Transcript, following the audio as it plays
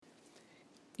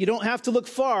You don't have to look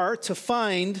far to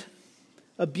find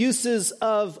abuses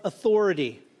of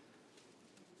authority,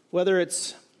 whether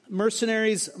it's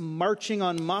mercenaries marching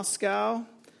on Moscow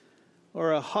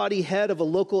or a haughty head of a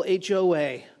local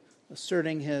HOA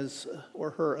asserting his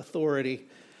or her authority.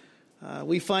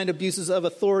 We find abuses of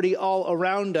authority all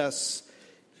around us.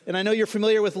 And I know you're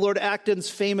familiar with Lord Acton's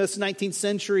famous 19th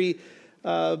century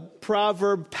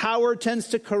proverb, power tends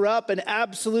to corrupt and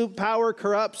absolute power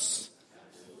corrupts.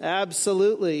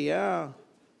 Absolutely, yeah.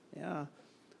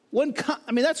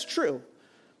 That's true.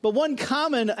 But one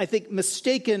common, I think,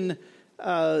 mistaken,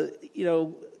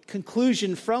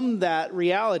 conclusion from that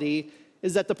reality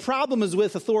is that the problem is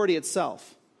with authority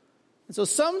itself. And so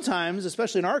sometimes,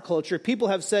 especially in our culture, people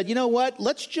have said, you know what,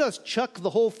 let's just chuck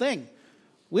the whole thing.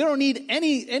 We don't need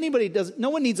no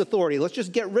one needs authority. Let's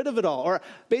just get rid of it all. Or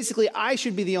basically, I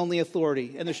should be the only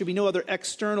authority, and there should be no other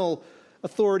external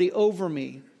authority over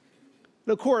me.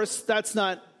 But of course, that's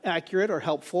not accurate or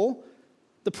helpful.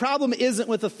 The problem isn't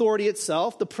with authority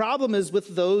itself. The problem is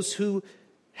with those who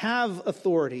have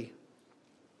authority.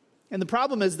 And the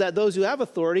problem is that those who have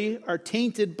authority are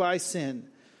tainted by sin.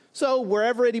 So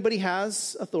wherever anybody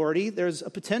has authority, there's a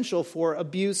potential for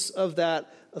abuse of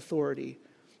that authority.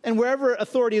 And wherever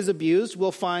authority is abused,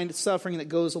 we'll find suffering that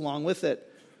goes along with it.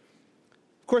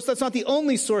 Of course, that's not the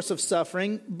only source of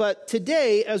suffering, but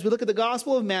today, as we look at the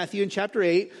Gospel of Matthew in chapter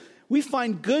 8, we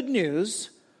find good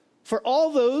news for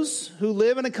all those who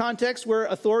live in a context where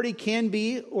authority can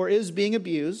be or is being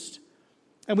abused.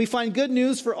 And we find good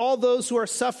news for all those who are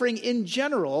suffering in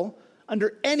general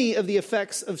under any of the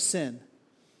effects of sin.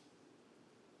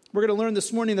 We're going to learn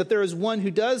this morning that there is one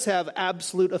who does have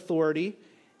absolute authority,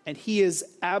 and he is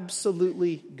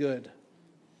absolutely good.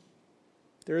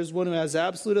 There is one who has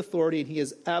absolute authority, and he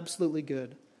is absolutely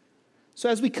good. So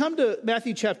as we come to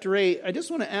Matthew chapter 8, I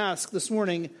just want to ask this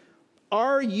morning,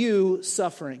 are you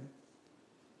suffering?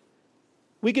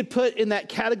 We could put in that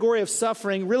category of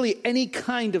suffering really any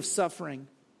kind of suffering.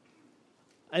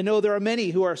 I know there are many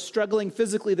who are struggling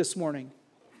physically this morning.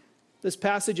 This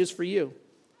passage is for you.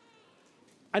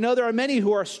 I know there are many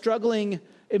who are struggling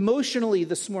emotionally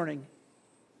this morning.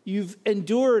 You've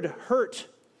endured hurt,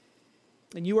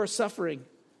 and you are suffering.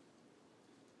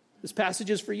 This passage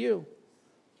is for you.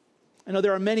 I know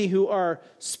there are many who are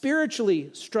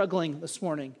spiritually struggling this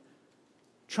morning,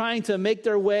 trying to make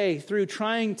their way through,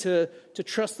 trying to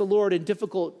trust the Lord in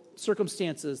difficult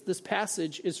circumstances. This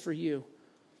passage is for you.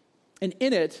 And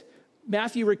in it,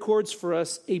 Matthew records for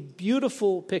us a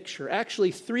beautiful picture,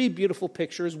 actually 3 beautiful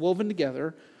pictures woven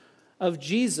together of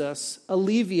Jesus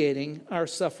alleviating our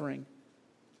suffering.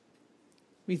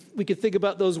 We could think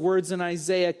about those words in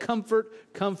Isaiah,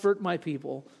 comfort, comfort my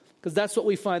people, because that's what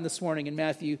we find this morning in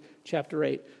Matthew chapter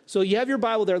 8. So you have your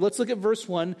Bible there. Let's look at verse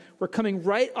 1. We're coming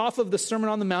right off of the Sermon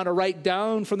on the Mount, or right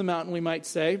down from the mountain, we might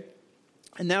say.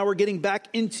 And now we're getting back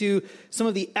into some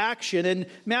of the action. And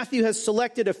Matthew has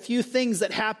selected a few things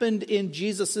that happened in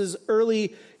Jesus'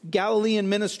 early Galilean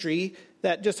ministry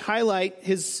that just highlight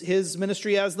his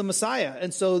ministry as the Messiah.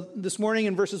 And so this morning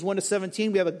in verses 1 to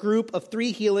 17, we have a group of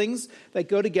 3 healings that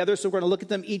go together. So we're going to look at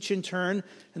them each in turn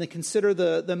and then consider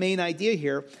the main idea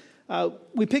here.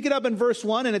 We pick it up in verse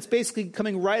 1, and it's basically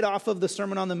coming right off of the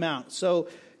Sermon on the Mount. So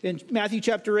in Matthew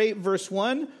chapter 8, verse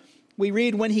 1, we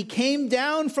read, when he came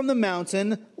down from the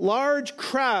mountain, large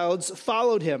crowds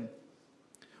followed him.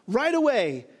 Right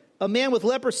away, a man with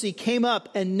leprosy came up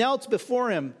and knelt before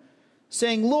him,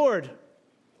 saying, Lord,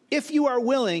 if you are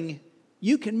willing,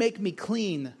 you can make me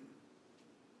clean.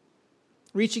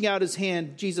 Reaching out his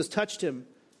hand, Jesus touched him,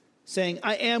 saying,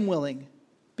 I am willing,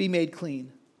 be made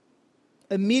clean.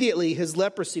 Immediately his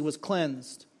leprosy was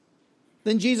cleansed.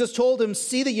 Then Jesus told him,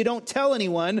 see that you don't tell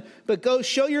anyone, but go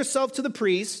show yourself to the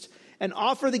priest and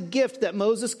offer the gift that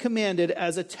Moses commanded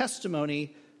as a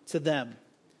testimony to them.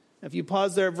 If you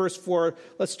pause there at verse 4,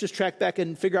 let's just track back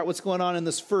and figure out what's going on in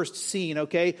this first scene,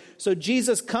 okay? So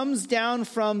Jesus comes down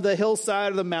from the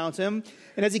hillside of the mountain,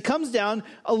 and as he comes down,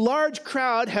 a large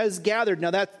crowd has gathered.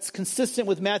 Now that's consistent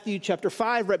with Matthew chapter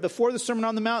 5, right before the Sermon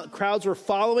on the Mount. Crowds were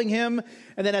following him,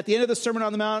 and then at the end of the Sermon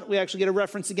on the Mount, we actually get a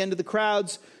reference again to the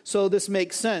crowds, so this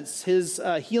makes sense. His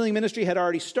healing ministry had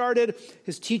already started.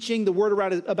 His teaching, the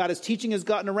word about his teaching has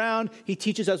gotten around. He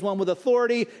teaches as one with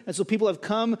authority, and so people have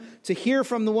come to hear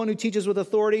from the one who teaches with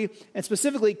authority, and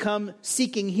specifically come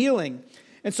seeking healing.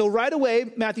 And so right away,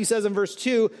 Matthew says in verse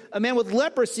 2, a man with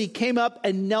leprosy came up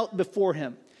and knelt before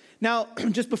him. Now,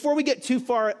 just before we get too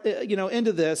far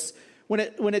into this, when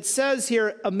it says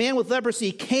here, a man with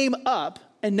leprosy came up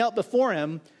and knelt before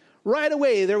him, right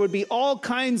away there would be all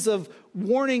kinds of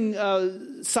warning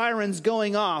sirens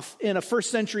going off in a first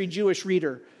century Jewish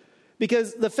reader.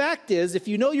 Because the fact is, if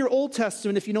you know your Old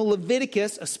Testament, if you know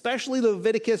Leviticus, especially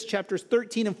Leviticus chapters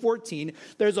 13 and 14,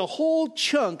 there's a whole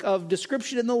chunk of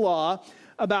description in the law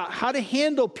about how to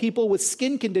handle people with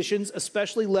skin conditions,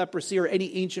 especially leprosy or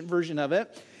any ancient version of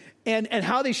it, and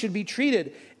how they should be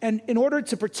treated. And in order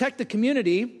to protect the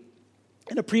community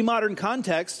in a pre-modern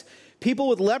context, people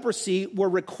with leprosy were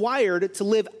required to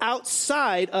live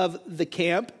outside of the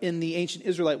camp in the ancient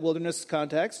Israelite wilderness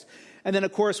context. And then,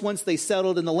 of course, once they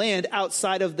settled in the land,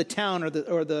 outside of the town or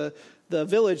the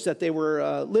village that they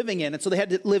were living in. And so they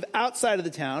had to live outside of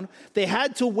the town. They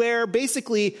had to wear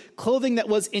basically clothing that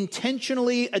was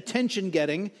intentionally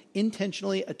attention-getting.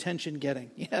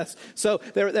 Yes. So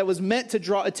that was meant to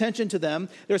draw attention to them.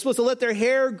 They were supposed to let their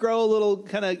hair grow a little,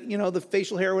 kind of, the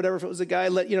facial hair or whatever, if it was a guy,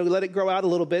 let it grow out a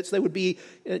little bit so they would be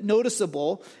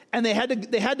noticeable. And they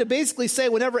had to basically say,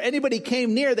 whenever anybody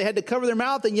came near, they had to cover their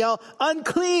mouth and yell,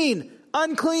 "Unclean,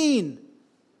 unclean."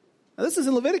 Now this is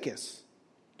in Leviticus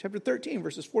chapter 13,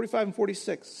 verses 45 and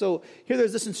 46. So here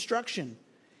there's this instruction.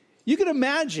 You can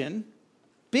imagine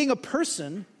being a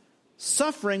person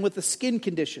suffering with a skin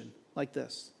condition like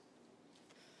this.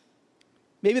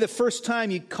 Maybe the first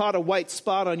time you caught a white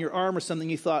spot on your arm or something,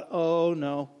 you thought, oh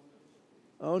no.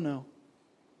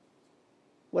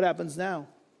 What happens now?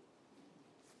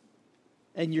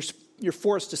 And you're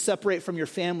forced to separate from your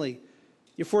family.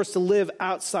 You're forced to live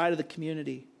outside of the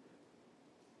community.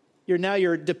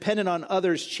 You're dependent on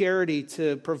others' charity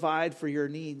to provide for your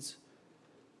needs.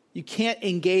 You can't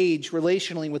engage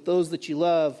relationally with those that you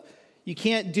love. You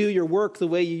can't do your work the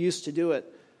way you used to do it.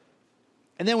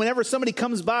 And then whenever somebody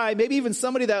comes by, maybe even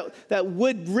somebody that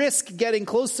would risk getting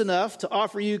close enough to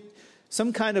offer you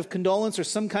some kind of condolence or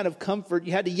some kind of comfort,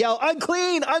 you had to yell,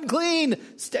 "Unclean, unclean,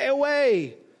 stay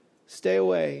away, stay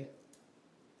away."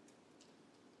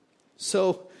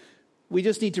 So we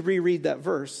just need to reread that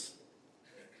verse.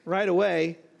 Right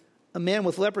away, a man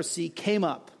with leprosy came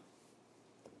up.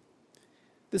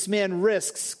 This man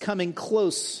risks coming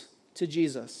close to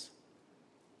Jesus.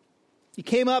 He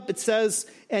came up, it says,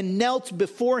 and knelt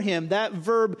before him. That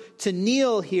verb to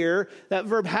kneel here, that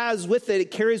verb has with it, it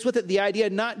carries with it the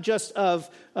idea not just of,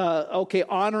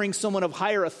 honoring someone of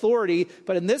higher authority,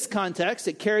 but in this context,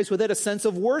 it carries with it a sense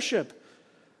of worship.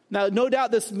 Now, no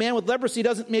doubt this man with leprosy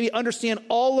doesn't maybe understand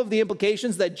all of the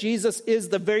implications that Jesus is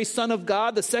the very Son of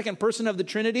God, the second person of the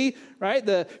Trinity, right?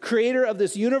 The creator of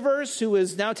this universe who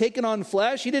is now taken on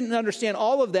flesh. He didn't understand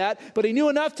all of that, but he knew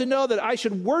enough to know that I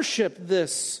should worship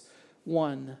this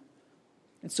one.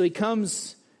 And so he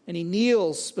comes and he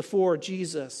kneels before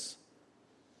Jesus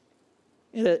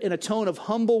in a tone of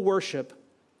humble worship.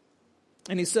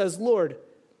 And he says, "Lord,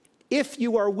 if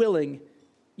you are willing,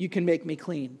 you can make me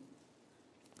clean."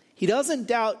 He doesn't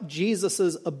doubt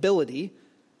Jesus' ability,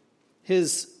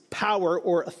 his power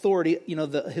or authority,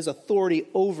 his authority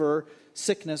over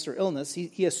sickness or illness.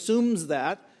 He assumes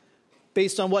that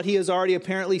based on what he has already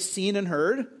apparently seen and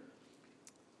heard.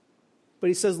 But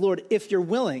he says, "Lord, if you're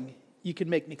willing, you can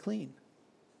make me clean."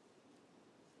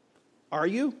 Are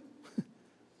you?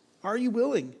 Are you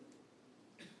willing?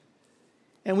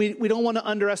 And we don't want to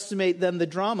underestimate then the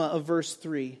drama of verse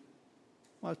 3.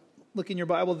 Well, look in your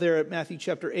Bible there at Matthew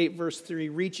chapter 8, verse 3.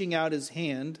 Reaching out his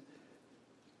hand,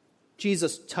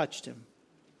 Jesus touched him,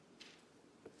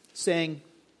 saying,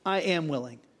 "I am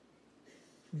willing.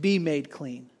 Be made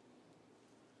clean."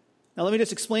 Now let me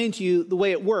just explain to you the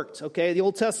way it worked, okay? The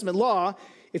Old Testament law,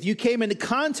 if you came into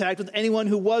contact with anyone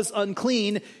who was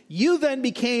unclean, you then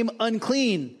became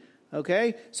unclean,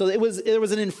 okay? So there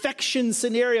was an infection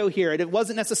scenario here. It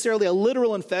wasn't necessarily a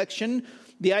literal infection.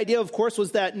 The idea, of course,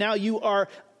 was that now you are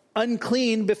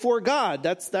unclean before God.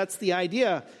 That's the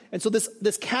idea. And so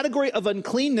this category of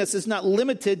uncleanness is not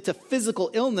limited to physical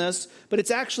illness, but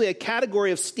it's actually a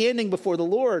category of standing before the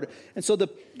Lord. And so the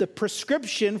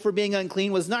prescription for being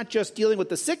unclean was not just dealing with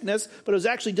the sickness, but it was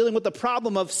actually dealing with the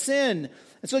problem of sin.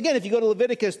 And so again, if you go to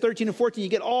Leviticus 13 and 14, you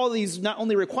get all these not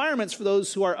only requirements for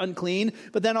those who are unclean,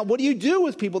 but then what do you do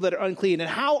with people that are unclean? And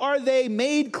how are they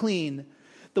made clean?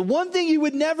 The one thing you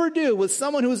would never do with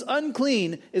someone who is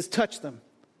unclean is touch them.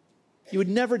 You would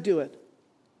never do it.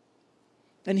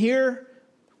 And here,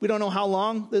 we don't know how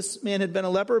long this man had been a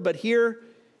leper, but here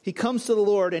he comes to the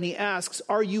Lord and he asks,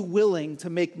 "Are you willing to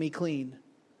make me clean?"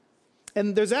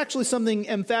 And there's actually something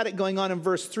emphatic going on in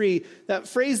verse 3. That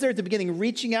phrase there at the beginning,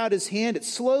 reaching out his hand, it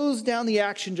slows down the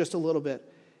action just a little bit.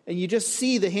 And you just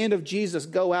see the hand of Jesus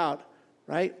go out,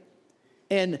 right?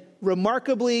 And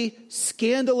remarkably,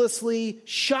 scandalously,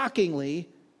 shockingly,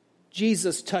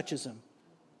 Jesus touches him.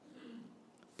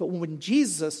 But when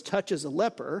Jesus touches a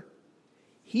leper,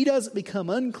 he doesn't become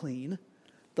unclean.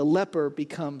 The leper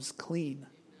becomes clean.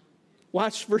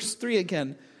 Watch verse 3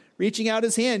 again. Reaching out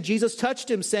his hand, Jesus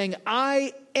touched him, saying,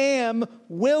 I am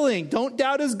willing. Don't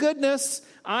doubt his goodness.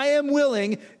 I am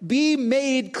willing. Be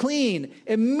made clean.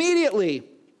 Immediately,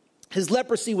 his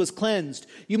leprosy was cleansed.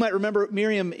 You might remember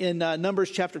Miriam in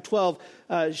Numbers chapter 12.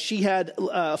 She had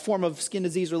a form of skin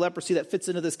disease or leprosy that fits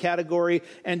into this category.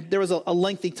 And there was a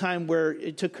lengthy time where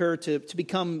it took her to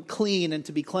become clean and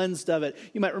to be cleansed of it.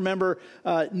 You might remember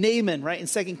Naaman, right? In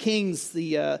 2 Kings,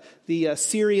 the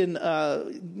Syrian,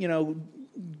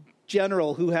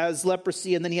 general who has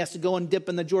leprosy, and then he has to go and dip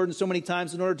in the Jordan so many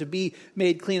times in order to be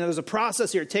made clean. Now, there's a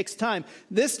process here. It takes time.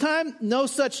 This time,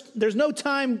 there's no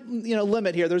time,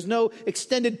 limit here. There's no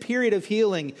extended period of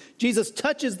healing. Jesus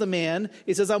touches the man.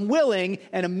 He says, I'm willing,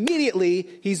 and immediately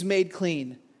he's made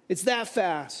clean. It's that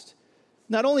fast.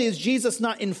 Not only is Jesus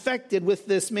not infected with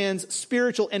this man's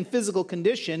spiritual and physical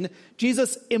condition,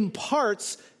 Jesus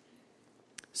imparts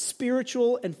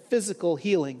spiritual and physical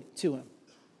healing to him.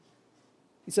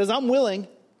 He says, I'm willing,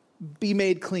 be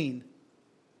made clean.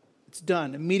 It's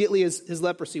done. Immediately his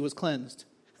leprosy was cleansed.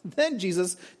 Then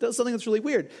Jesus does something that's really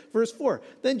weird. Verse 4,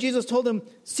 then Jesus told him,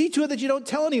 see to it that you don't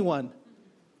tell anyone.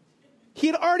 He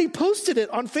had already posted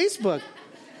it on Facebook.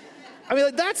 I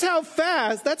mean, that's how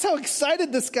fast, that's how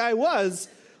excited this guy was.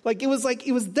 It was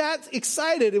that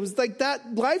excited. It was like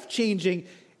that life-changing.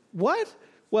 What?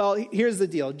 Well, here's the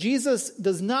deal. Jesus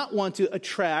does not want to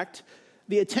attract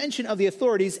the attention of the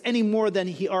authorities any more than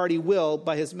he already will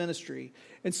by his ministry.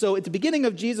 And so at the beginning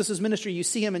of Jesus' ministry, you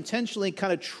see him intentionally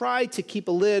kind of try to keep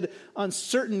a lid on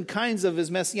certain kinds of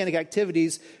his messianic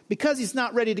activities because he's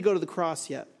not ready to go to the cross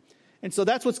yet. And so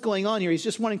that's what's going on here. He's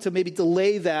just wanting to maybe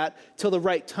delay that till the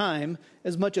right time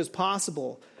as much as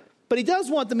possible. But he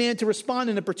does want the man to respond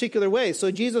in a particular way.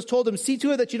 So Jesus told him, see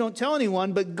to it that you don't tell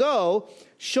anyone, but go,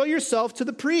 show yourself to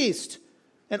the priest,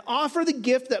 and offer the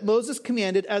gift that Moses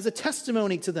commanded as a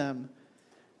testimony to them.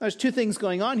 There's two things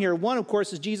going on here. One, of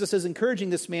course, is Jesus is encouraging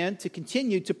this man to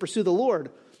continue to pursue the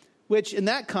Lord, which in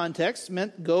that context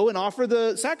meant go and offer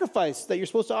the sacrifice that you're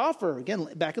supposed to offer. Again,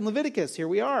 back in Leviticus, here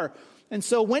we are. And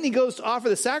so when he goes to offer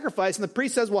the sacrifice, and the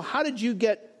priest says, well, how did you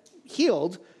get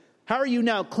healed? How are you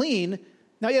now clean?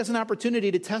 Now he has an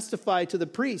opportunity to testify to the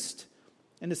priest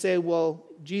and to say, well,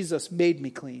 Jesus made me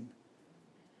clean.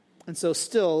 And so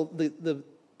still,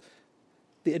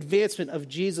 the advancement of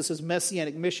Jesus'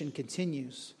 messianic mission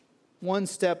continues, one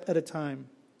step at a time.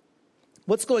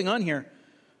 What's going on here?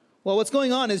 Well, what's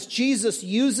going on is Jesus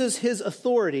uses his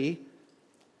authority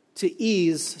to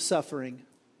ease suffering.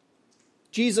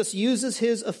 Jesus uses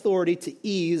his authority to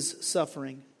ease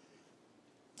suffering,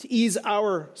 to ease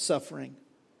our suffering.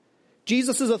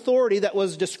 Jesus' authority that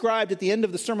was described at the end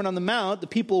of the Sermon on the Mount, the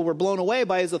people were blown away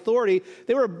by his authority.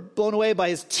 They were blown away by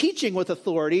his teaching with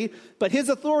authority, but his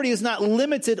authority is not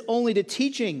limited only to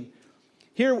teaching.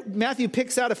 Here, Matthew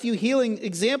picks out a few healing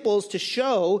examples to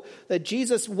show that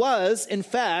Jesus was, in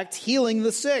fact, healing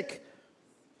the sick.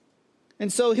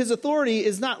 And so his authority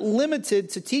is not limited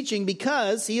to teaching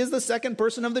because he is the second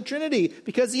person of the Trinity,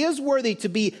 because he is worthy to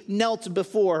be knelt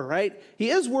before, right? He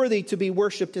is worthy to be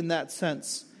worshiped in that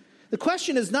sense. The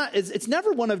question is not, it's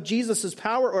never one of Jesus'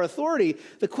 power or authority.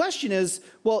 The question is,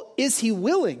 well, is he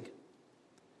willing?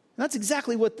 And that's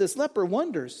exactly what this leper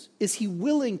wonders. Is he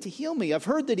willing to heal me? I've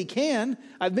heard that he can.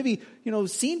 I've maybe,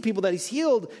 seen people that he's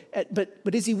healed,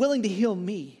 but is he willing to heal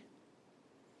me?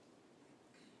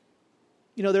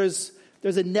 There's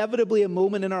inevitably a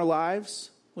moment in our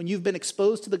lives when you've been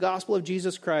exposed to the gospel of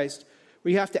Jesus Christ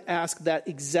where you have to ask that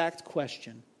exact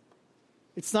question.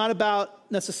 It's not about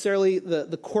necessarily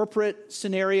the corporate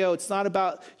scenario. It's not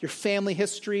about your family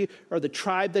history or the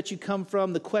tribe that you come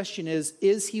from. The question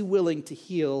is he willing to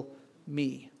heal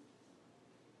me?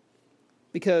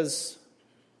 Because,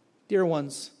 dear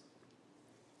ones,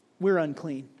 we're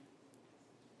unclean.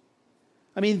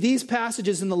 I mean, these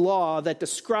passages in the law that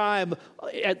describe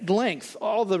at length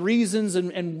all the reasons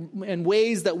and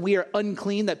ways that we are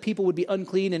unclean, that people would be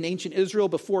unclean in ancient Israel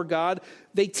before God,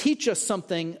 they teach us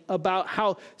something about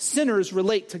how sinners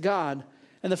relate to God.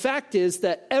 And the fact is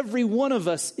that every one of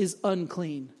us is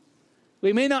unclean.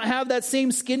 We may not have that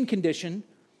same skin condition,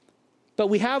 but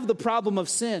we have the problem of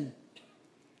sin.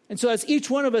 And so as each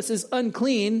one of us is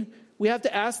unclean, we have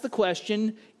to ask the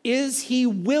question, is he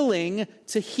willing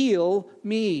to heal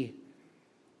me?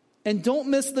 And don't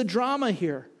miss the drama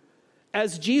here.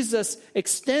 As Jesus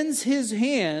extends his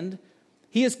hand,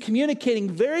 he is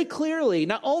communicating very clearly,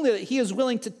 not only that he is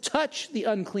willing to touch the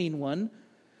unclean one,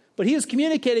 but he is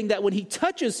communicating that when he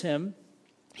touches him,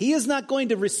 he is not going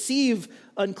to receive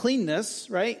uncleanness,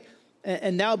 right?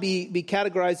 And now be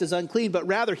categorized as unclean, but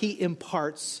rather he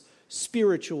imparts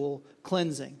spiritual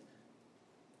cleansing.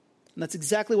 And that's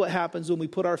exactly what happens when we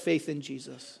put our faith in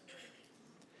Jesus.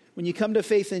 When you come to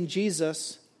faith in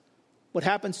Jesus, what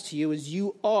happens to you is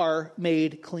you are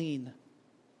made clean.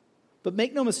 But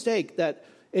make no mistake that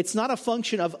it's not a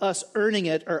function of us earning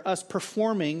it or us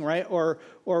performing, right, or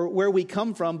where we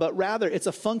come from, but rather it's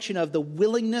a function of the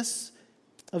willingness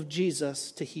of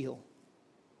Jesus to heal.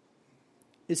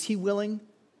 Is he willing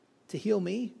to heal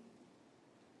me?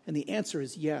 And the answer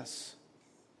is yes,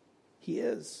 he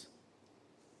is.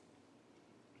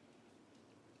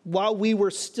 While we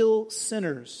were still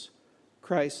sinners,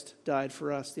 Christ died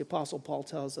for us, the Apostle Paul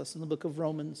tells us in the book of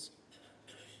Romans.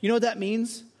 You know what that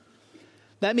means?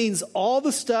 That means all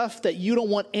the stuff that you don't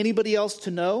want anybody else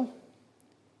to know,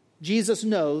 Jesus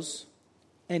knows,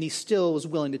 and he still was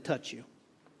willing to touch you.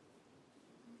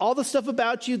 All the stuff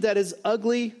about you that is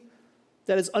ugly,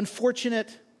 that is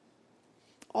unfortunate,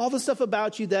 all the stuff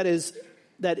about you that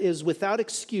is without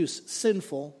excuse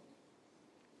sinful,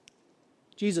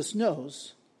 Jesus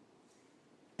knows.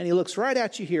 And he looks right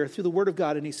at you here through the Word of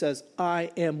God and he says,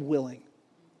 I am willing.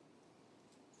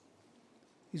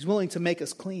 He's willing to make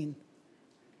us clean.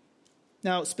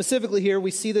 Now, specifically here,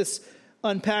 we see this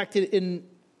unpacked in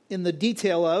the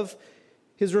detail of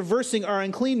his reversing our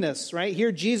uncleanness, right?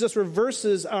 Here, Jesus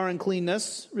reverses our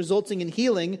uncleanness, resulting in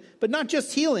healing, but not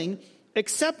just healing,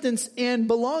 acceptance and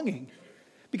belonging.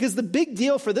 Because the big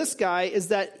deal for this guy is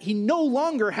that he no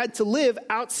longer had to live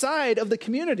outside of the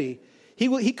community.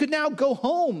 He could now go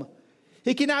home.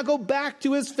 He can now go back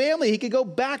to his family. He could go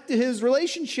back to his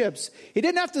relationships. He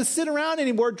didn't have to sit around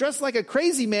anymore dressed like a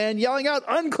crazy man yelling out,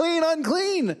 unclean,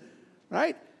 unclean,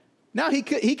 right? Now he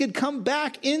could come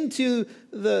back into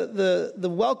the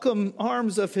welcome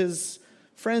arms of his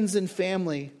friends and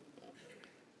family.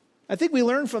 I think we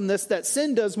learn from this that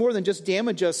sin does more than just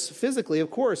damage us physically,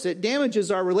 of course. It damages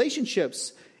our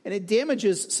relationships, and it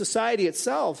damages society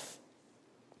itself.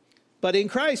 But in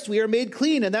Christ, we are made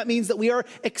clean, and that means that we are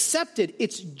accepted.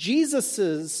 It's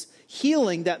Jesus's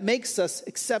healing that makes us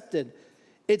accepted.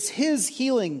 It's his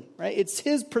healing, right? It's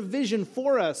his provision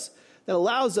for us that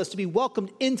allows us to be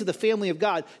welcomed into the family of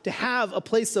God, to have a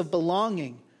place of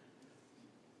belonging.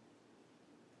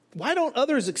 Why don't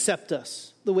others accept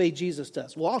us the way Jesus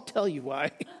does? Well, I'll tell you why.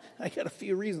 I got a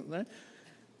few reasons, right?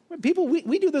 People,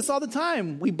 we do this all the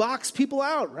time. We box people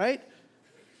out, right?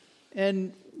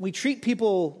 And we treat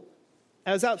people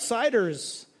as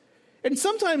outsiders. And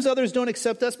sometimes others don't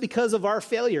accept us because of our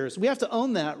failures. We have to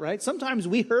own that, right? Sometimes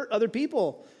we hurt other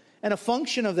people. And a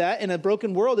function of that in a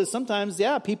broken world is sometimes,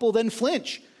 people then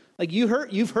flinch. Like you've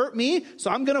hurt me,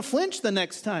 so I'm going to flinch the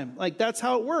next time. Like that's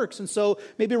how it works. And so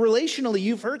maybe relationally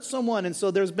you've hurt someone, and so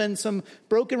there's been some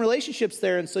broken relationships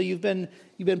there, and so you've been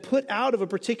put out of a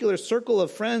particular circle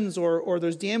of friends, or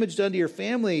there's damage done to your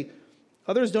family.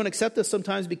 Others don't accept us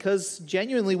sometimes because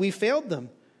genuinely we failed them.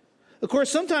 Of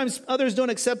course, sometimes others don't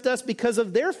accept us because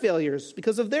of their failures,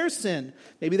 because of their sin.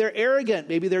 Maybe they're arrogant.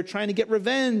 Maybe they're trying to get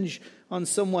revenge on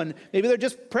someone. Maybe they're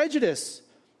just prejudiced.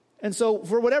 And so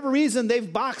for whatever reason,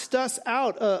 they've boxed us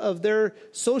out of their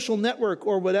social network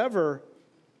or whatever.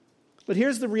 But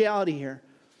here's the reality here.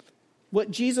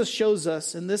 What Jesus shows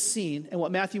us in this scene, and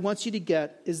what Matthew wants you to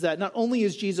get, is that not only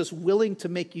is Jesus willing to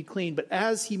make you clean, but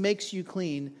as he makes you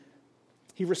clean,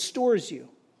 he restores you.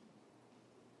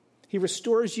 He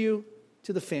restores you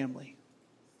to the family.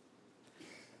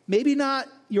 Maybe not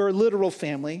your literal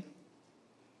family,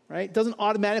 right? Doesn't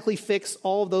automatically fix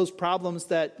all of those problems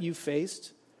that you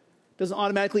faced. Doesn't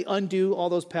automatically undo all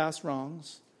those past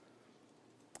wrongs.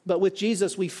 But with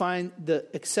Jesus, we find the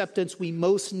acceptance we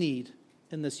most need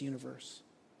in this universe.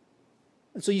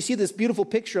 And so you see this beautiful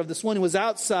picture of this one who was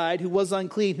outside, who was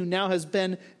unclean, who now has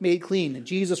been made clean. And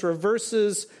Jesus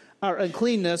reverses our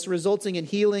uncleanness, resulting in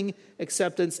healing,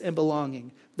 acceptance, and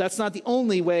belonging. That's not the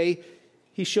only way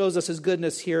he shows us his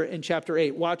goodness here in chapter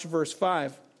 8. Watch verse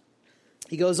 5.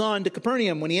 He goes on to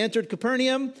Capernaum. When he entered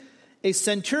Capernaum, a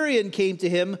centurion came to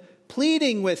him,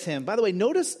 pleading with him. By the way,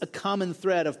 notice a common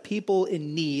thread of people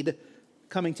in need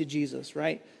coming to Jesus,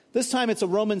 right? This time it's a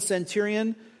Roman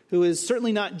centurion who is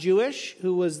certainly not Jewish,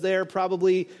 who was there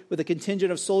probably with a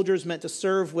contingent of soldiers meant to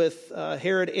serve with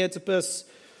Herod Antipas.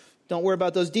 Don't worry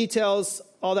about those details.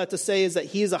 All that to say is that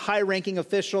he is a high-ranking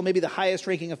official, maybe the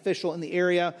highest-ranking official in the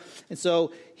area. And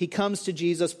so he comes to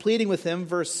Jesus, pleading with him.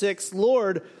 Verse 6,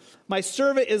 Lord, my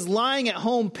servant is lying at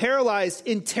home, paralyzed,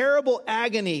 in terrible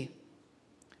agony.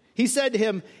 He said to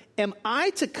him, am I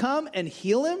to come and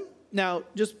heal him? Now,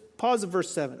 just pause at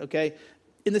verse 7, okay?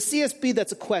 In the CSB,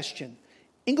 that's a question.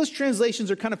 English translations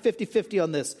are kind of 50-50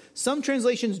 on this. Some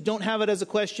translations don't have it as a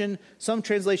question. Some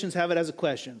translations have it as a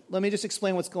question. Let me just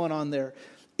explain what's going on there.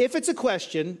 If it's a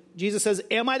question, Jesus says,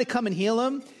 am I to come and heal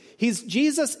him?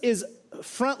 Jesus is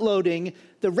front-loading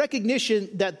the recognition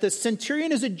that the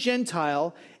centurion is a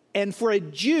Gentile, and for a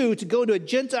Jew to go into a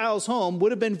Gentile's home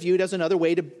would have been viewed as another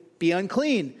way to be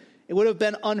unclean. It would have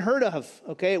been unheard of,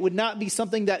 okay? It would not be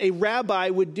something that a rabbi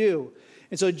would do.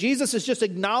 And so Jesus is just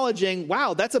acknowledging,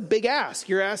 wow, that's a big ask.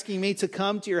 You're asking me to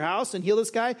come to your house and heal this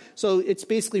guy? So it's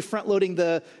basically front-loading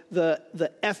the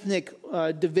ethnic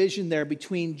division there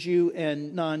between Jew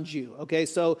and non-Jew, okay?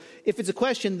 So if it's a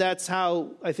question, that's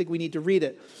how I think we need to read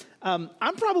it. I'm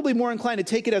probably more inclined to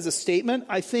take it as a statement.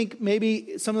 I think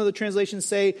maybe some of the translations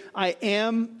say, I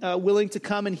am willing to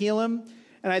come and heal him.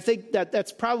 And I think that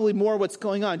that's probably more what's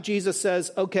going on. Jesus says,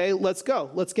 okay, let's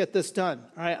go. Let's get this done.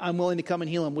 All right, I'm willing to come and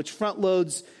heal him, which front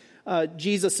loads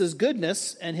Jesus'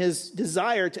 goodness and his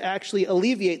desire to actually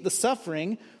alleviate the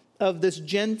suffering of this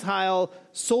Gentile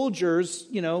soldier's,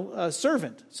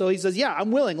 servant. So he says, yeah, I'm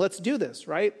willing. Let's do this,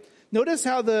 right? Notice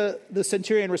how the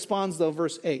centurion responds, though,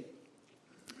 verse 8.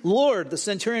 Lord, the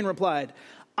centurion replied,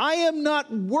 I am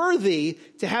not worthy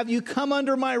to have you come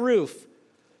under my roof,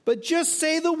 but just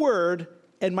say the word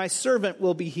and my servant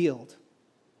will be healed.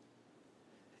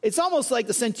 It's almost like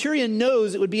the centurion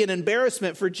knows it would be an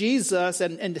embarrassment for Jesus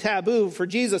and taboo for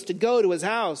Jesus to go to his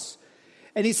house.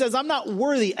 And he says, I'm not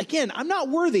worthy. Again, I'm not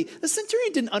worthy. The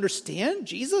centurion didn't understand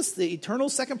Jesus, the eternal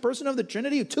second person of the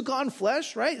Trinity who took on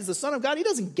flesh, right? Is the Son of God. He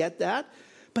doesn't get that.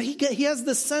 But he has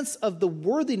this sense of the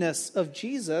worthiness of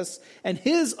Jesus and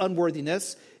his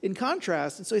unworthiness in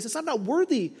contrast. And so he says, I'm not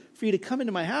worthy for you to come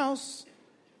into my house.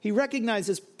 He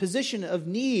recognizes position of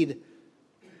need.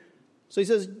 So he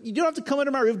says, you don't have to come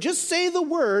under my roof. Just say the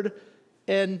word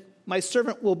and my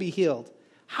servant will be healed.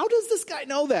 How does this guy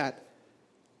know that?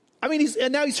 I mean,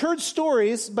 now he's heard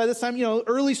stories by this time,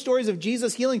 early stories of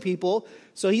Jesus healing people.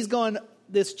 So he's going,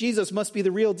 this Jesus must be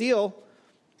the real deal.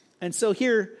 And so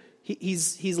here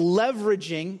he's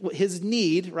leveraging his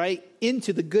need, right,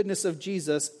 into the goodness of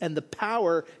Jesus and the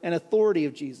power and authority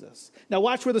of Jesus. Now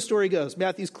watch where the story goes.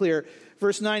 Matthew's clear.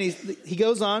 Verse 9, he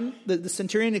goes on, the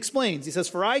centurion explains. He says,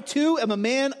 for I too am a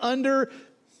man under,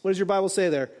 what does your Bible say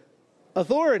there?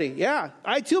 Authority. Yeah,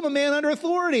 I too am a man under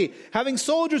authority, having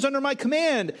soldiers under my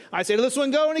command. I say to this one,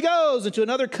 go, and he goes, and to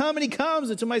another, come, and he comes,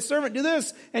 and to my servant, do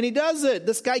this, and he does it.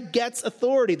 This guy gets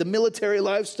authority, the military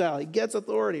lifestyle. He gets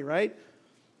authority, right?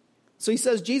 So he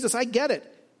says, Jesus, I get it.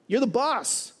 You're the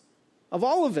boss of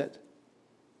all of it.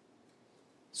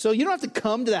 So you don't have to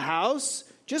come to the house.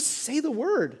 Just say the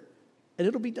word, and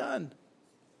it'll be done.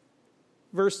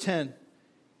 Verse 10,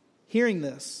 hearing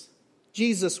this,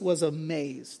 Jesus was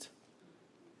amazed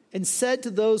and said to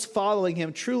those following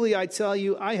him, truly I tell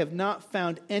you, I have not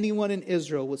found anyone in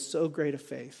Israel with so great a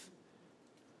faith.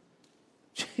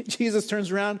 Jesus turns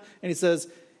around and he says,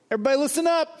 everybody listen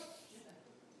up.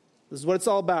 This is what it's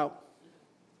all about.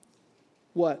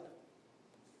 What?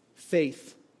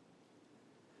 Faith.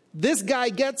 This guy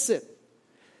gets it.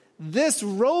 This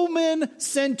Roman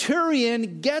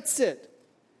centurion gets it.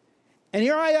 And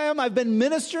here I am, I've been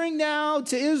ministering now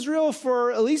to Israel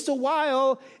for at least a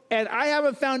while, and I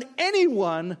haven't found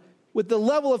anyone with the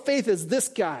level of faith as this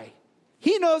guy.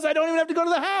 He knows I don't even have to go to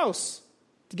the house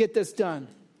to get this done.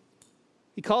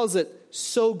 He calls it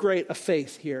so great a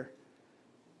faith here.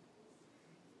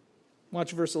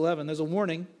 Watch verse 11. There's a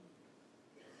warning.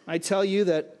 I tell you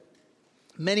that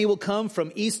many will come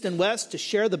from east and west to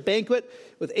share the banquet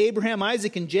with Abraham,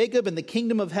 Isaac, and Jacob in the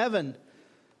kingdom of heaven.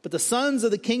 But the sons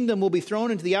of the kingdom will be thrown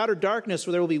into the outer darkness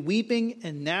where there will be weeping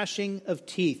and gnashing of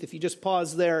teeth. If you just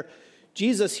pause there,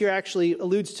 Jesus here actually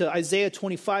alludes to Isaiah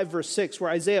 25, verse 6, where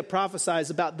Isaiah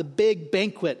prophesies about the big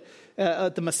banquet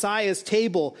at the Messiah's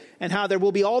table and how there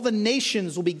will be all the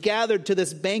nations will be gathered to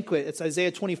this banquet. It's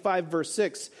Isaiah 25, verse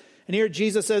 6. And here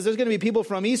Jesus says there's going to be people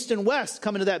from east and west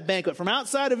coming to that banquet, from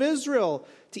outside of Israel,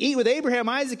 to eat with Abraham,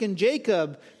 Isaac, and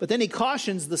Jacob. But then he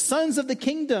cautions the sons of the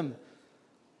kingdom,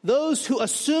 those who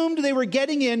assumed they were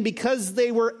getting in because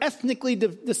they were ethnically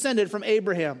descended from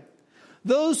Abraham.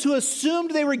 Those who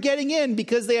assumed they were getting in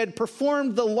because they had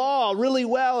performed the law really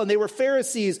well and they were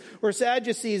Pharisees or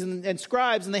Sadducees and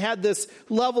scribes and they had this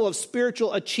level of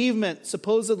spiritual achievement,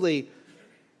 supposedly.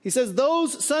 He says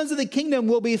those sons of the kingdom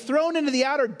will be thrown into the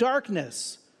outer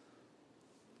darkness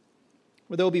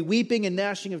where there will be weeping and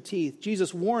gnashing of teeth.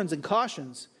 Jesus warns and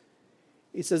cautions.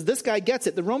 He says, this guy gets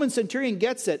it. The Roman centurion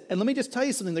gets it. And let me just tell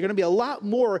you something. There are going to be a lot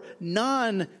more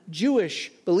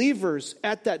non-Jewish believers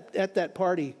at that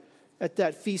party, at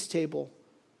that feast table.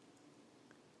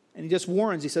 And he just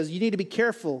warns. He says, you need to be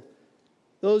careful.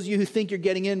 Those of you who think you're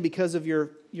getting in because of your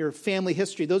family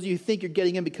history, those of you who think you're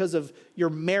getting in because of your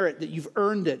merit, that you've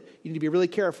earned it, you need to be really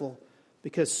careful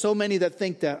because so many that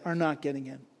think that are not getting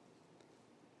in.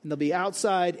 and they'll be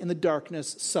outside in the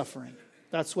darkness suffering.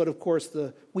 That's what, of course,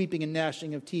 the weeping and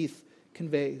gnashing of teeth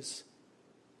conveys.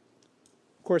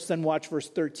 Of course, then watch verse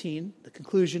 13, the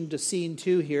conclusion to scene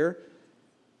 2 here.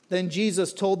 Then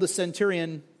Jesus told the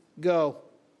centurion, "Go,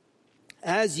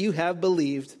 as you have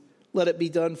believed, let it be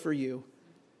done for you."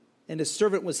 And his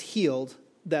servant was healed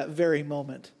that very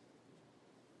moment.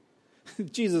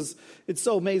 Jesus, it's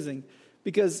so amazing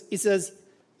because he says,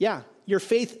 yeah, your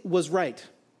faith was right.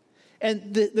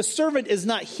 And the servant is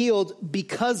not healed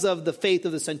because of the faith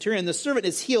of the centurion. The servant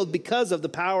is healed because of the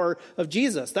power of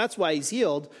Jesus. That's why he's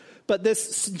healed. But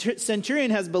this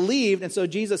centurion has believed, and so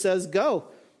Jesus says, go.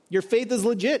 Your faith is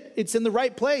legit. It's in the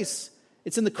right place.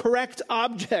 It's in the correct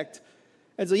object.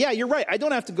 And so, yeah, you're right. I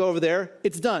don't have to go over there.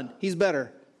 It's done. He's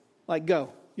better. Like,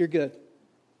 go. You're good.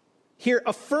 Here,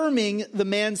 affirming the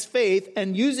man's faith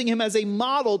and using him as a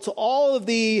model to all of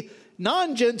the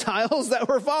non-Gentiles that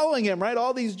were following him, right?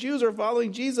 All these Jews are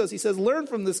following Jesus. He says, learn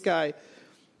from this guy.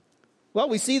 Well,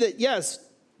 we see that, yes,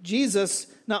 Jesus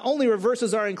not only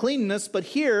reverses our uncleanness, but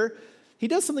here he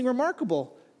does something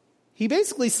remarkable. He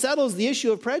basically settles the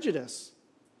issue of prejudice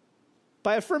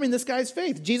by affirming this guy's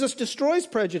faith. Jesus destroys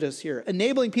prejudice here,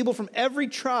 enabling people from every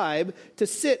tribe to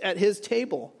sit at his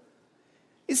table.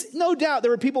 It's no doubt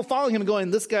there were people following him going,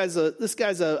 this guy's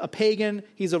a pagan,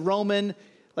 he's a Roman.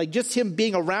 Like just him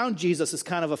being around Jesus is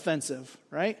kind of offensive,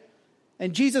 right?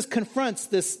 And Jesus confronts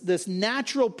this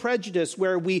natural prejudice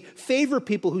where we favor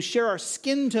people who share our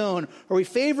skin tone, or we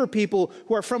favor people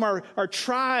who are from our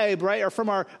tribe, right, or from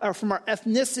our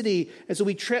ethnicity. And so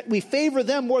we favor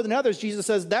them more than others. Jesus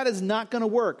says that is not going to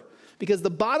work. Because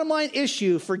the bottom line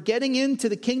issue for getting into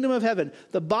the kingdom of heaven,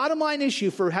 the bottom line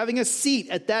issue for having a seat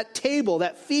at that table,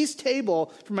 that feast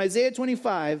table from Isaiah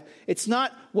 25, it's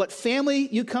not what family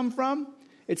you come from.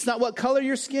 It's not what color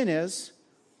your skin is.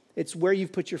 It's where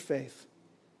you've put your faith.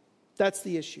 That's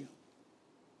the issue.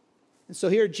 And so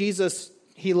here Jesus,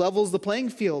 he levels the playing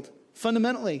field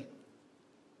fundamentally.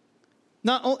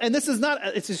 And this is not,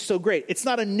 it's just so great. It's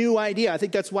not a new idea. I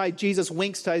think that's why Jesus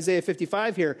winks to Isaiah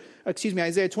 55 here.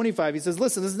 Isaiah 25. He says,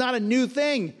 listen, this is not a new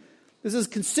thing. This is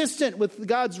consistent with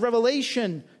God's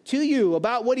revelation to you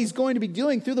about what he's going to be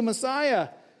doing through the Messiah.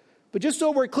 But just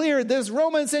so we're clear, this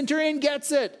Roman centurion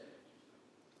gets it.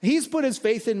 He's put his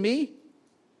faith in me.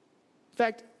 In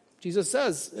fact, Jesus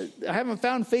says, I haven't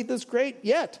found faith this great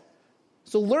yet.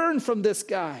 So learn from this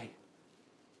guy.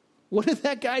 What did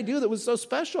that guy do that was so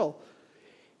special?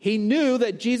 He knew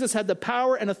that Jesus had the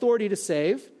power and authority to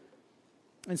save.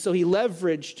 And so he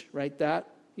leveraged, right, that.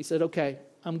 He said, okay,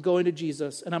 I'm going to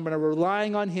Jesus, and I'm going to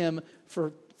relying on him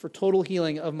for total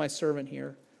healing of my servant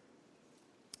here.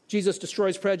 Jesus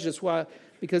destroys prejudice. Why?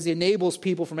 Because he enables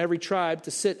people from every tribe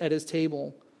to sit at his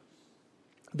table.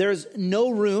 There's no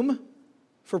room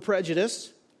for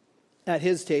prejudice at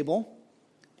his table,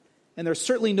 and there's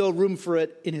certainly no room for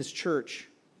it in his church.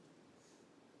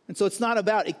 And so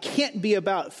it can't be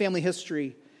about family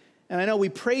history. And I know we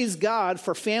praise God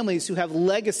for families who have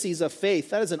legacies of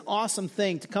faith. That is an awesome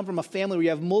thing to come from a family where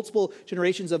you have multiple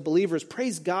generations of believers.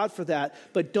 Praise God for that.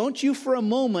 But don't you for a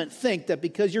moment think that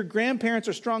because your grandparents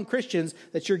are strong Christians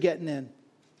that you're getting in.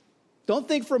 Don't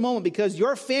think for a moment because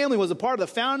your family was a part of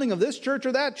the founding of this church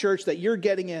or that church that you're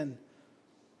getting in.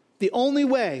 The only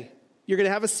way you're going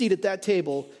to have a seat at that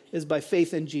table is by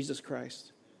faith in Jesus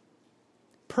Christ.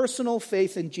 Personal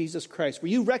faith in Jesus Christ, where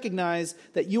you recognize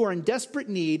that you are in desperate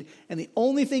need and the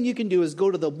only thing you can do is go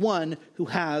to the one who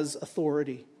has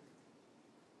authority.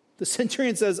 The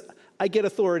centurion says, I get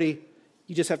authority.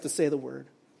 You just have to say the word.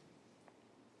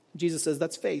 Jesus says,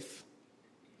 that's faith.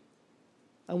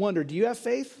 I wonder, do you have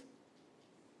faith?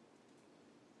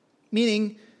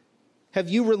 Meaning, have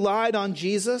you relied on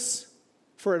Jesus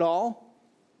for it all?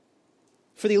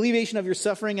 For the alleviation of your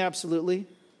suffering, absolutely.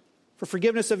 For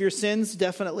forgiveness of your sins,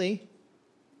 definitely.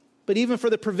 But even for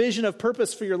the provision of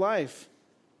purpose for your life.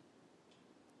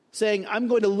 Saying, I'm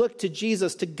going to look to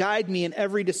Jesus to guide me in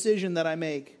every decision that I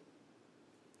make.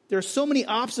 There are so many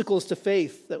obstacles to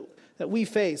faith that we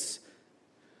face.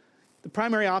 The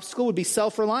primary obstacle would be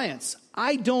self-reliance.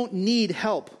 I don't need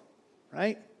help,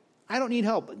 right? I don't need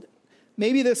help.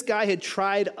 Maybe this guy had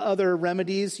tried other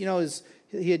remedies, he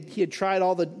had tried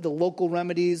all the local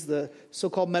remedies, the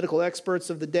so-called medical experts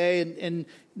of the day, and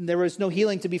there was no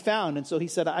healing to be found. And so he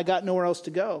said, I got nowhere else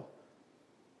to go.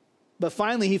 But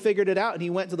finally he figured it out, and he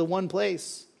went to the one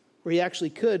place where he actually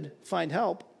could find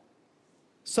help.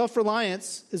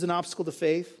 Self-reliance is an obstacle to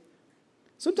faith.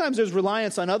 Sometimes there's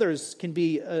reliance on others can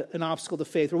be an obstacle to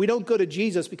faith, where we don't go to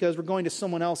Jesus because we're going to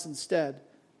someone else instead,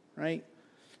 right?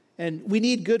 And we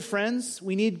need good friends.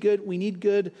 We need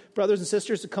good brothers and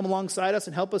sisters to come alongside us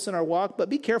and help us in our walk. But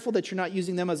be careful that you're not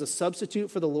using them as a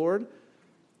substitute for the Lord.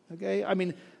 Okay? I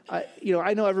mean,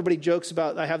 I know everybody jokes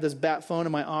about I have this bat phone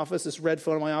in my office, this red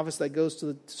phone in my office that goes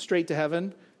straight to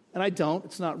heaven. And I don't.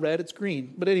 It's not red, it's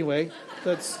green. But anyway,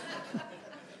 that's...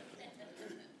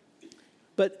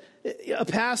 But a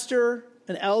pastor,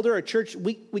 an elder, a church,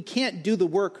 we can't do the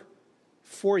work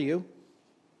for you.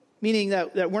 Meaning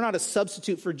that we're not a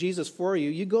substitute for Jesus for you.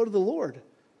 You go to the Lord.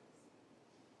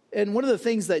 And one of the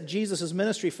things that Jesus'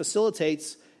 ministry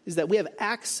facilitates is that we have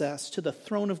access to the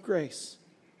throne of grace.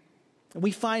 And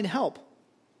we find help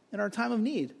in our time of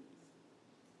need.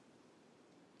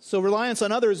 So reliance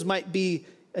on others might be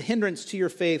a hindrance to your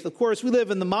faith. Of course, we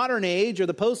live in the modern age or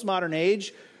the postmodern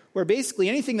age where basically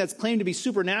anything that's claimed to be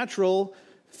supernatural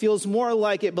feels more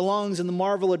like it belongs in the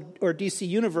Marvel or DC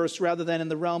universe rather than in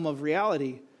the realm of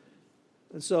reality.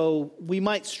 And so we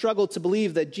might struggle to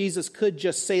believe that Jesus could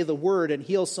just say the word and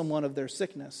heal someone of their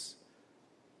sickness.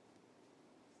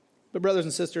 But brothers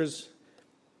and sisters,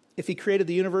 if he created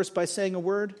the universe by saying a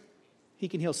word, he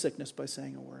can heal sickness by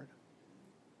saying a word.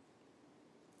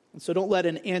 And so don't let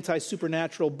an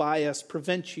anti-supernatural bias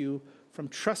prevent you from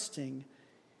trusting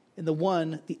in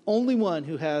the only one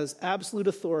who has absolute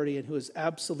authority and who is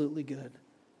absolutely good.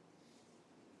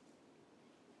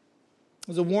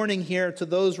 There's a warning here to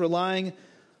those relying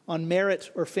on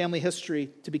merit or family history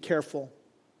to be careful.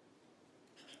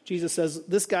 Jesus says,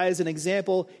 this guy is an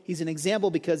example. He's an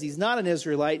example because he's not an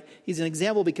Israelite. He's an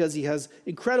example because he has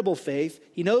incredible faith.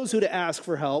 He knows who to ask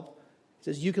for help. He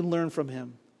says, you can learn from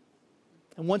him.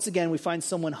 And once again, we find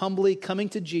someone humbly coming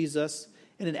to Jesus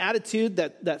in an attitude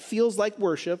that feels like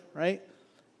worship, right?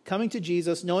 Coming to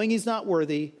Jesus, knowing he's not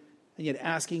worthy, and yet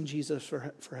asking Jesus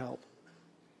for help.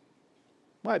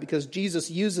 Why? Because Jesus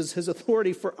uses his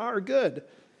authority for our good,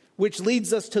 which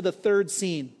leads us to the third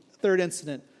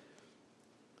incident.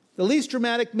 The least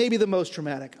dramatic, maybe the most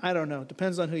dramatic. I don't know.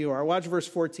 Depends on who you are. Watch verse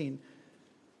 14.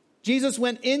 Jesus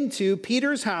went into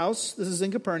Peter's house, this is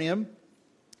in Capernaum,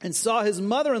 and saw his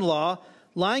mother-in-law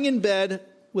lying in bed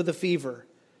with a fever.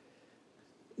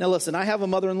 Now listen, I have a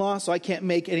mother-in-law, so I can't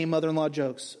make any mother-in-law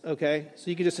jokes, okay? So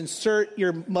you can just insert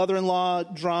your mother-in-law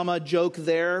drama joke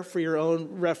there for your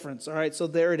own reference, all right? So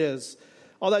there it is.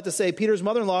 All that to say, Peter's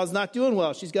mother-in-law is not doing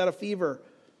well. She's got a fever.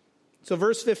 So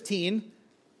verse 15,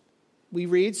 we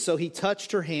read, so he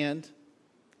touched her hand,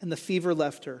 and the fever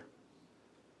left her.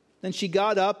 Then she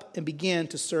got up and began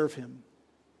to serve him.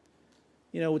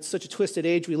 You know, it's such a twisted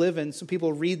age we live in. Some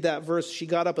people read that verse, she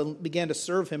got up and began to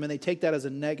serve him, and they take that as a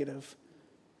negative.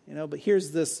 You know, but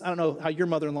here's this, I don't know how your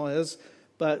mother-in-law is,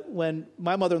 but when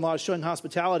my mother-in-law is showing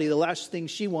hospitality, the last thing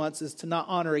she wants is to not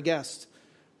honor a guest,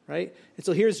 right? And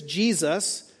so here's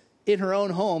Jesus in her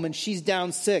own home, and she's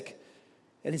down sick.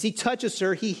 And as he touches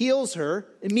her, he heals her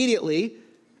immediately,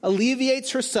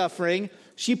 alleviates her suffering.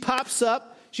 She pops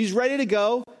up, she's ready to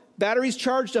go. Battery's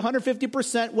charged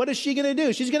 150%. What is she going to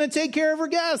do? She's going to take care of her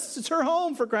guests. It's her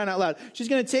home, for crying out loud. She's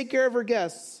going to take care of her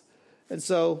guests. And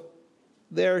so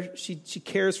there she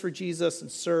cares for Jesus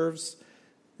and serves.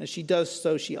 As she does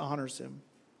so, she honors him.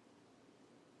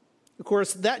 Of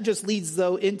course, that just leads,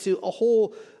 though, into a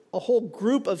whole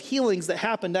group of healings that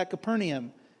happened at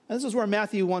Capernaum. And this is where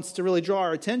Matthew wants to really draw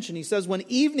our attention. He says, when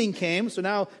evening came, so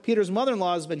now Peter's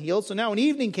mother-in-law has been healed. So now when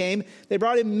evening came, they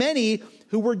brought him many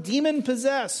who were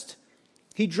demon-possessed.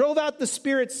 He drove out the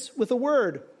spirits with a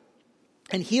word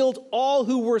and healed all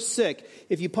who were sick.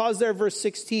 If you pause there, verse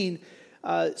 16.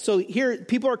 So here,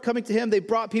 people are coming to him. They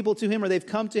brought people to him, or they've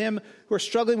come to him who are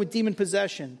struggling with demon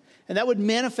possession. And that would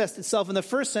manifest itself in the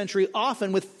first century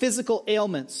often with physical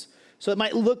ailments. So it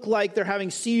might look like they're having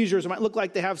seizures. It might look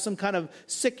like they have some kind of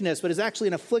sickness, but it's actually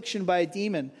an affliction by a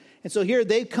demon. And so here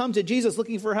they come to Jesus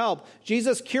looking for help.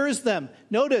 Jesus cures them.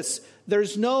 Notice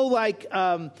there's no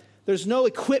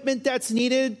equipment that's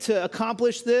needed to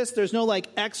accomplish this. There's no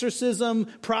exorcism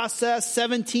process,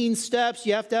 17 steps.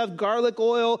 You have to have garlic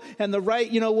oil and the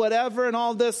right, whatever and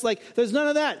all this. There's none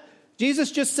of that. Jesus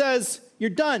just says,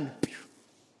 you're done.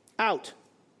 Out.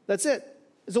 That's it.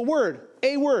 It's a word,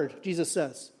 Jesus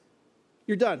says.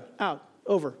 You're done, out,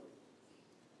 over.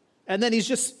 And then he's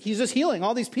just healing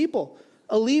all these people,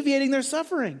 alleviating their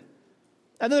suffering.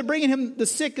 And then they're bringing him the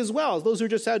sick as well, those who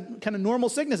just had kind of normal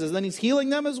sicknesses. And then he's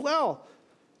healing them as well.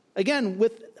 Again,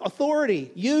 with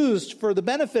authority used for the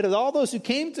benefit of all those who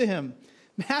came to him.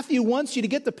 Matthew wants you to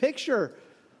get the picture.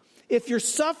 If you're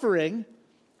suffering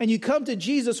and you come to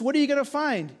Jesus, what are you going to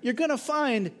find? You're going to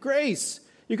find grace.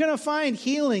 You're going to find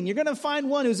healing. You're going to find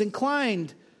one who's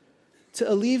inclined to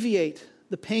alleviate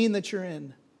the pain that you're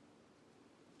in.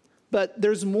 But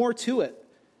there's more to it.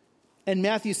 And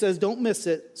Matthew says, don't miss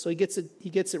it. So he gets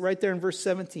it right there in verse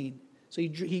 17. So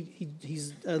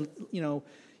he's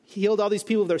healed all these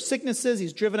people of their sicknesses.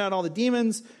 He's driven out all the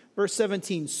demons. Verse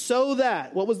 17, so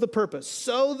that, what was the purpose?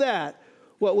 So that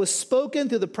what was spoken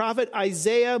through the prophet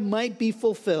Isaiah might be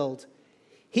fulfilled.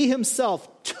 He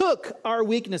himself took our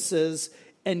weaknesses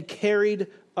and carried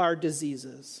our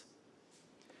diseases.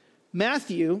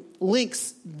 Matthew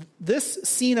links this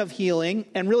scene of healing,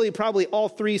 and really probably all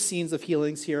three scenes of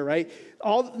healings here, right?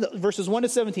 Verses 1 to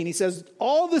 17, he says,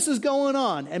 all this is going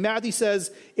on. And Matthew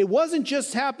says, it wasn't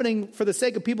just happening for the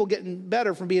sake of people getting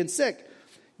better from being sick.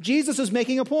 Jesus is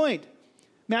making a point.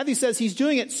 Matthew says he's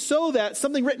doing it so that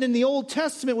something written in the Old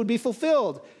Testament would be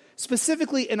fulfilled.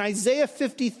 Specifically in Isaiah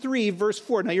 53, verse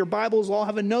 4. Now your Bibles all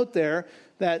have a note there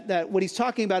that what he's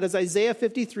talking about is Isaiah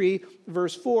 53,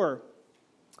 verse 4.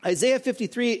 Isaiah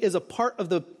 53 is a part of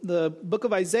the book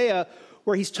of Isaiah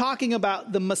where he's talking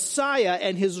about the Messiah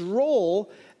and his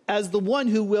role as the one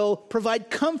who will provide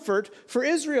comfort for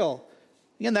Israel.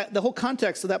 Again, the whole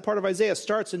context of that part of Isaiah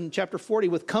starts in chapter 40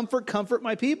 with comfort, comfort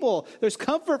my people. There's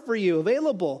comfort for you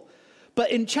available. But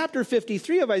in chapter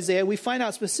 53 of Isaiah, we find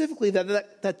out specifically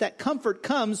that comfort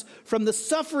comes from the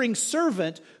suffering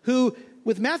servant who,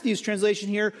 with Matthew's translation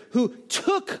here, who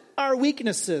took our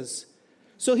weaknesses.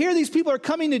 So here these people are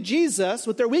coming to Jesus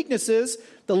with their weaknesses,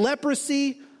 the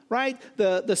leprosy, right?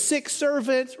 The sick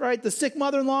servant, right? The sick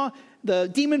mother-in-law, the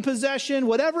demon possession,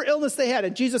 whatever illness they had.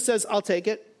 And Jesus says, I'll take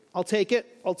it. I'll take it.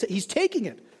 He's taking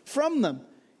it from them.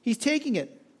 He's taking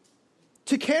it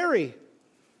to carry.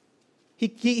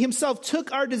 He himself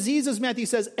took our diseases, Matthew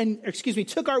says,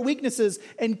 took our weaknesses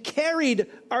and carried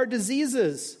our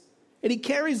diseases. And he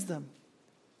carries them.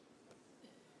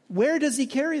 Where does he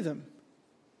carry them?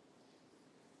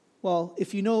 Well,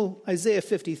 if you know Isaiah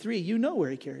 53, you know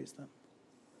where he carries them.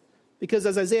 Because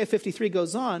as Isaiah 53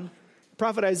 goes on, the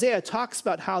prophet Isaiah talks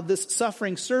about how this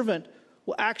suffering servant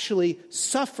will actually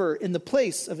suffer in the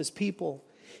place of his people.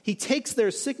 He takes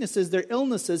their sicknesses, their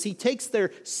illnesses, he takes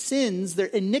their sins, their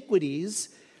iniquities,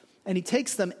 and he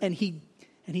takes them and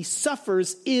he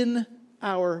suffers in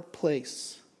our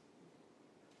place.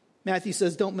 Matthew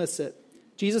says, don't miss it.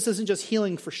 Jesus isn't just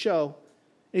healing for show.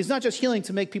 He's not just healing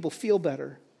to make people feel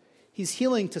better. He's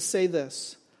healing to say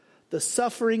this: the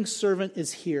suffering servant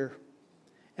is here,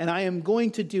 and I am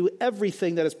going to do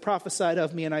everything that is prophesied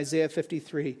of me in Isaiah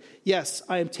 53. Yes,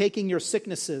 I am taking your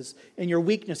sicknesses and your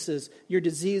weaknesses, your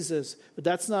diseases, but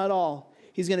that's not all.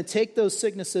 He's going to take those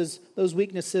sicknesses, those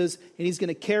weaknesses, and he's going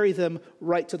to carry them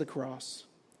right to the cross.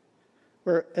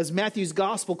 Where, as Matthew's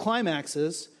gospel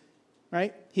climaxes,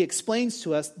 right, he explains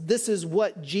to us this is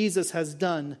what Jesus has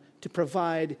done to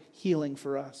provide healing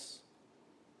for us.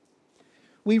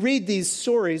 We read these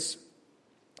stories,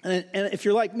 and if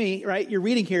you're like me, right, you're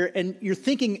reading here and you're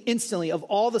thinking instantly of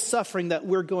all the suffering that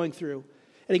we're going through.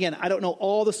 And again, I don't know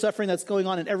all the suffering that's going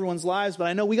on in everyone's lives, but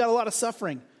I know we got a lot of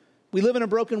suffering. We live in a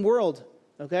broken world,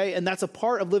 okay? And that's a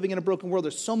part of living in a broken world.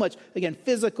 There's so much, again,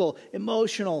 physical,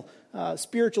 emotional,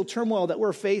 spiritual turmoil that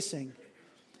we're facing.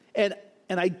 And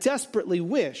I desperately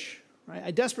wish,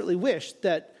 right,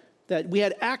 that we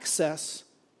had access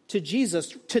to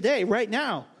Jesus today, right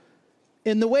now,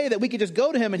 in the way that we could just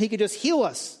go to him and he could just heal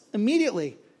us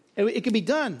immediately. And it could be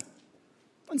done.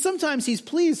 And sometimes he's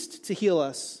pleased to heal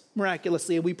us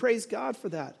miraculously, and we praise God for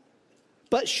that.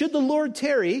 But should the Lord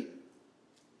tarry,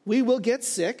 we will get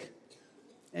sick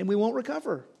and we won't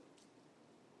recover.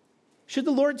 Should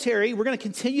the Lord tarry, we're going to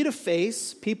continue to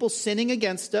face people sinning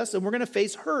against us, and we're going to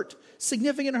face hurt,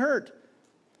 significant hurt.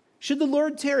 Should the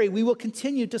Lord tarry, we will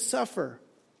continue to suffer.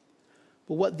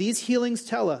 But what these healings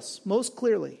tell us most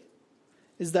clearly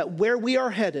is that where we are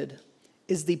headed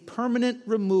is the permanent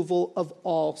removal of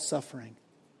all suffering.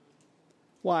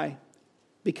 Why?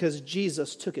 Because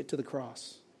Jesus took it to the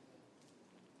cross.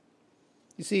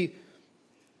 You see,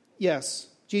 yes,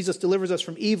 Jesus delivers us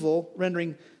from evil,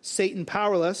 rendering Satan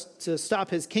powerless to stop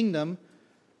his kingdom,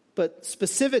 but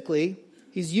specifically,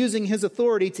 he's using his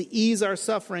authority to ease our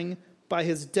suffering by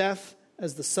his death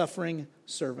as the suffering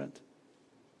servant.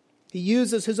 He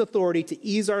uses his authority to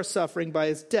ease our suffering by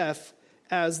his death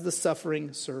as the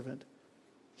suffering servant.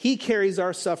 He carries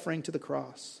our suffering to the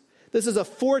cross. This is a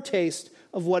foretaste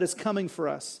of what is coming for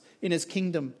us in his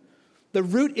kingdom. The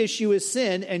root issue is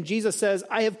sin, and Jesus says,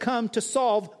 I have come to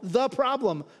solve the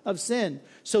problem of sin.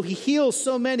 So he heals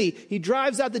so many. He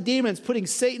drives out the demons, putting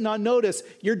Satan on notice.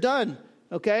 You're done,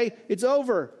 okay? It's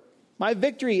over. My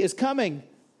victory is coming.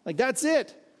 Like, that's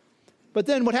it. But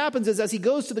then what happens is, as he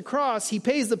goes to the cross, he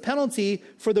pays the penalty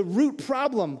for the root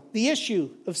problem, the issue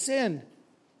of sin.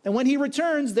 And when he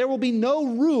returns, there will be no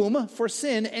room for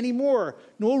sin anymore,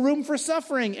 no room for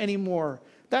suffering anymore.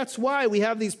 That's why we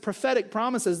have these prophetic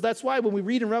promises. That's why when we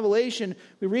read in Revelation,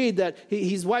 we read that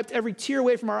he's wiped every tear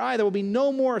away from our eye. There will be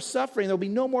no more suffering. There will be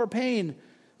no more pain.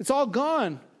 It's all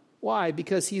gone. Why?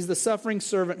 Because he's the suffering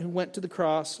servant who went to the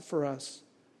cross for us.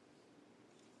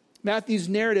 Matthew's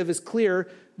narrative is clear.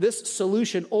 This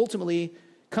solution ultimately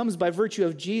comes by virtue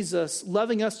of Jesus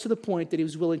loving us to the point that he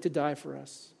was willing to die for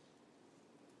us.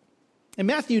 And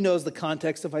Matthew knows the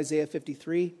context of Isaiah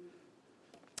 53,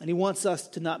 and he wants us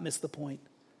to not miss the point.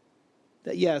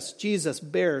 That yes, Jesus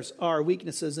bears our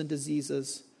weaknesses and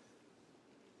diseases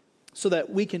so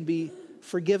that we can be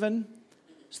forgiven,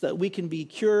 so that we can be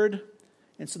cured,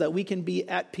 and so that we can be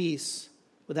at peace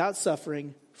without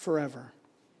suffering forever.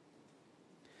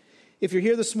 If you're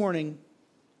here this morning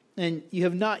and you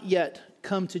have not yet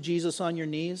come to Jesus on your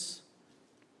knees,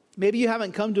 maybe you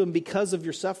haven't come to him because of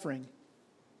your suffering.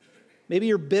 Maybe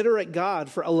you're bitter at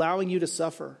God for allowing you to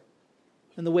suffer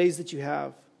in the ways that you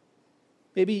have.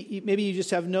 Maybe you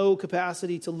just have no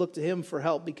capacity to look to him for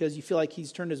help because you feel like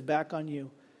he's turned his back on you.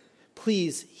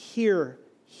 Please hear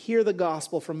the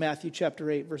gospel from Matthew chapter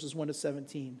 8, verses 1 to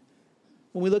 17.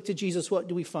 When we look to Jesus, what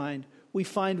do we find? We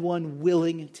find one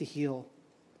willing to heal.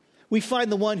 We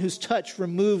find the one whose touch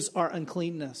removes our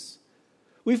uncleanness.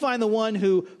 We find the one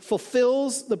who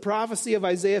fulfills the prophecy of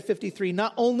Isaiah 53,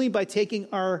 not only by taking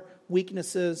our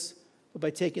weaknesses, but by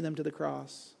taking them to the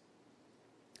cross.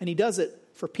 And he does it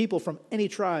for people from any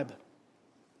tribe,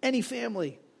 any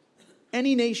family,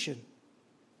 any nation.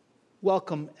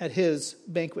 Welcome at his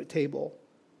banquet table.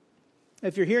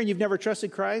 If you're here and you've never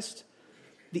trusted Christ,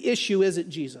 the issue isn't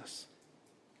Jesus.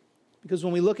 Because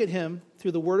when we look at him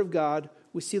through the Word of God,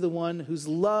 we see the one whose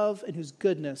love and whose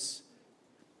goodness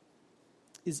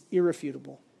is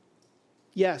irrefutable.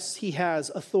 Yes, he has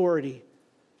authority,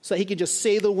 so he can just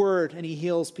say the word and he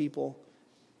heals people.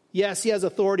 Yes, he has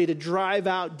authority to drive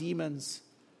out demons.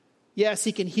 Yes,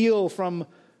 he can heal from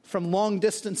long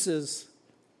distances.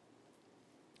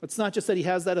 It's not just that he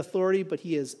has that authority, but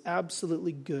he is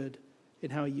absolutely good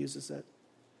in how he uses it.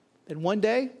 And one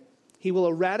day, he will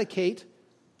eradicate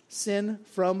sin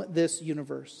from this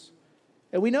universe.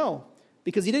 And we know,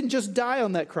 because he didn't just die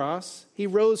on that cross, he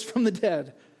rose from the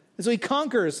dead. And so he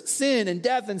conquers sin and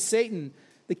death and Satan.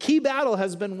 The key battle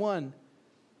has been won.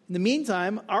 In the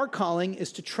meantime, our calling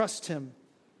is to trust him.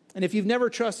 And if you've never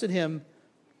trusted him,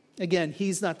 again,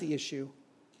 he's not the issue.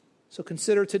 So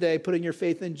consider today putting your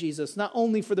faith in Jesus, not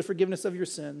only for the forgiveness of your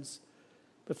sins,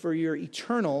 but for your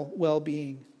eternal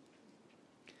well-being.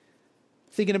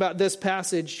 Thinking about this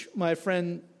passage, my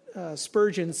friend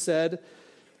Spurgeon said,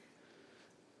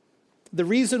 the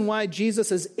reason why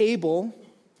Jesus is able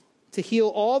to heal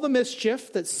all the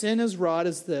mischief that sin has wrought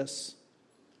is this: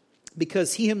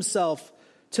 because he himself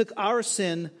took our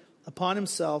sin upon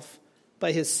himself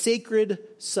by his sacred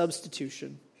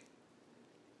substitution.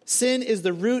 Sin is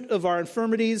the root of our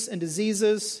infirmities and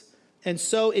diseases, and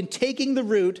so in taking the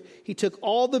root, he took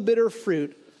all the bitter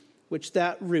fruit which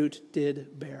that root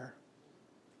did bear.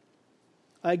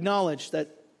 I acknowledge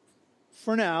that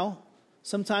for now,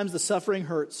 sometimes the suffering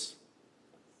hurts.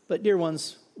 But dear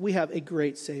ones, we have a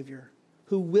great Savior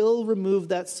who will remove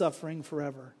that suffering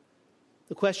forever.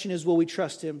 The question is, will we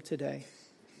trust him today?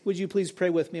 Would you please pray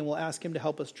with me and we'll ask him to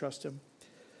help us trust him.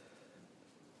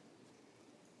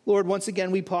 Lord, once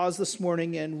again, we pause this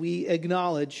morning and we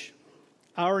acknowledge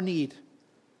our need.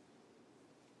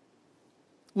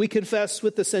 We confess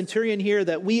with the centurion here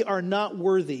that we are not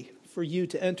worthy for you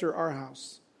to enter our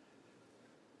house.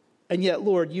 And yet,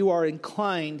 Lord, you are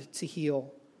inclined to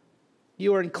heal.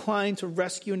 You are inclined to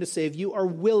rescue and to save. You are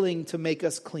willing to make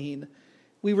us clean.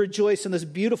 We rejoice in this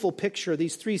beautiful picture,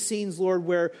 these three scenes, Lord,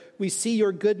 where we see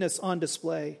your goodness on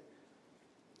display.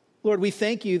 Lord, we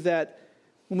thank you that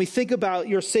when we think about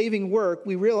your saving work,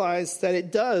 we realize that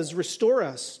it does restore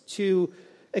us to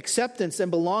acceptance and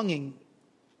belonging.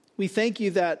 We thank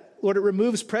you that, Lord, it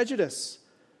removes prejudice.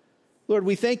 Lord,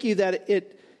 we thank you that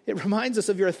it reminds us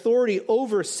of your authority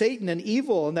over Satan and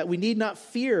evil, and that we need not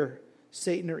fear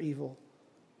Satan or evil.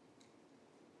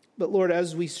 But Lord,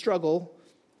 as we struggle,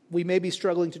 we may be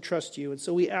struggling to trust you. And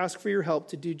so we ask for your help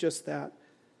to do just that.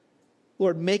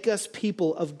 Lord, make us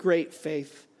people of great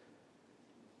faith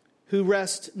who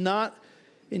rest not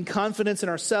in confidence in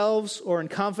ourselves or in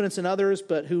confidence in others,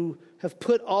 but who have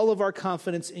put all of our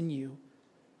confidence in you.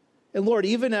 And Lord,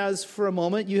 even as for a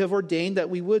moment you have ordained that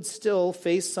we would still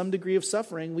face some degree of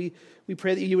suffering, we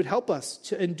pray that you would help us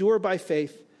to endure by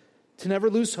faith, to never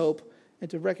lose hope,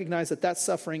 and to recognize that that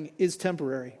suffering is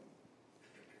temporary.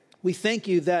 We thank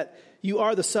you that you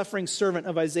are the suffering servant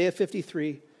of Isaiah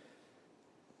 53.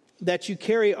 that you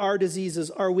carry our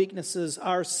diseases, our weaknesses,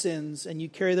 our sins, and you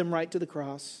carry them right to the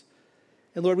cross.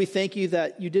 And Lord, we thank you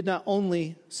that you did not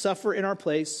only suffer in our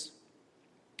place,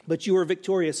 but you were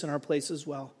victorious in our place as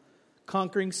well,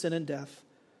 conquering sin and death.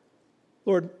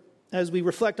 Lord, as we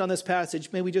reflect on this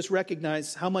passage, may we just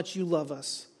recognize how much you love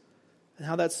us and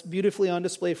how that's beautifully on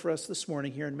display for us this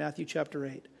morning here in Matthew chapter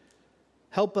 8.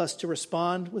 Help us to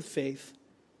respond with faith.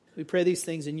 We pray these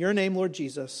things in your name, Lord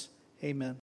Jesus. Amen.